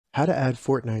How to add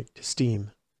Fortnite to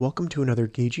Steam. Welcome to another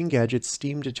Gauging Gadgets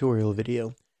Steam tutorial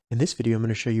video. In this video, I'm going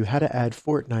to show you how to add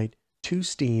Fortnite to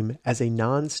Steam as a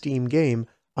non-Steam game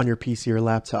on your PC or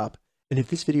laptop. And if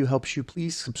this video helps you,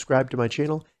 please subscribe to my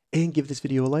channel and give this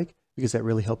video a like because that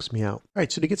really helps me out.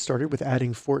 Alright, so to get started with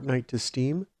adding Fortnite to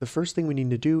Steam, the first thing we need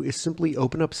to do is simply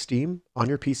open up Steam on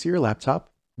your PC or laptop,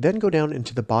 then go down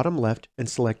into the bottom left and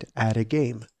select Add a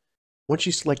Game. Once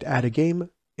you select Add a Game,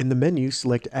 in the menu,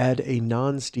 select Add a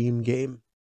Non-Steam Game.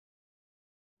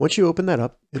 Once you open that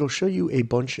up, it'll show you a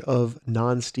bunch of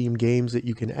non-Steam games that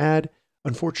you can add.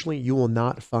 Unfortunately, you will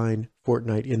not find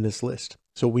Fortnite in this list.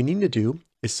 So what we need to do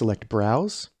is select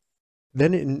Browse.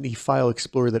 Then in the File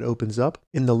Explorer that opens up,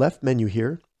 in the left menu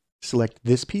here, select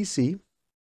this PC.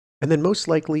 And then most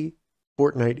likely,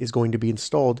 Fortnite is going to be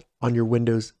installed on your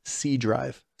Windows C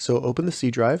drive. So open the C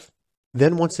drive.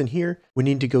 Then once in here, we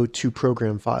need to go to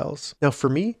Program Files. Now for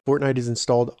me, Fortnite is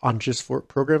installed on just for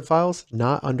Program Files,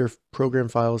 not under Program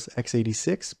Files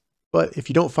x86. But if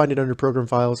you don't find it under Program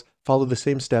Files, follow the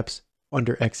same steps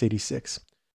under x86.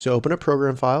 So open up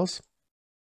Program Files,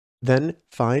 then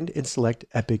find and select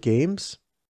Epic Games,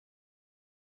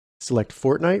 select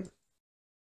Fortnite,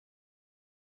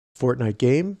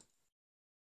 FortniteGame,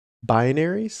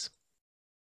 Binaries,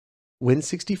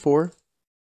 Win64,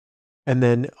 and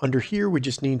then under here, we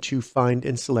just need to find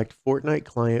and select Fortnite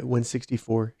Client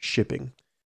Win64 Shipping.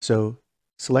 So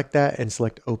select that and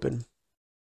select Open.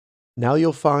 Now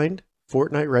you'll find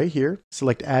Fortnite right here.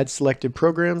 Select Add Selected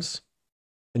Programs.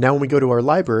 And now when we go to our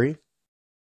library,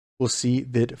 we'll see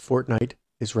that Fortnite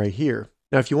is right here.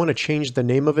 Now if you want to change the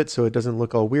name of it so it doesn't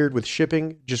look all weird with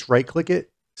shipping, just right-click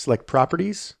it, select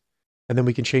Properties, and then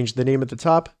we can change the name at the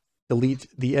top, delete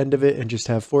the end of it, and just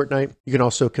have Fortnite. You can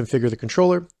also configure the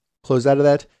controller. Close out of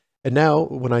that. And now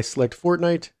when I select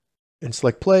Fortnite and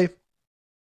select play,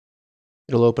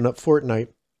 it'll open up Fortnite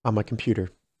on my computer.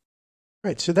 All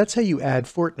right, so that's how you add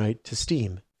Fortnite to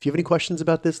Steam. If you have any questions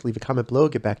about this, leave a comment below. I'll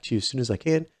get back to you as soon as I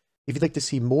can. If you'd like to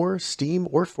see more Steam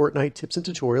or Fortnite tips and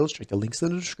tutorials, check the links in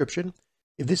the description.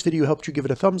 If this video helped you, give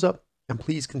it a thumbs up, and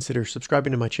please consider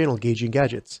subscribing to my channel, Gauging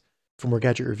Gadgets, for more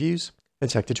gadget reviews and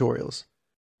tech tutorials.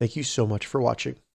 Thank you so much for watching.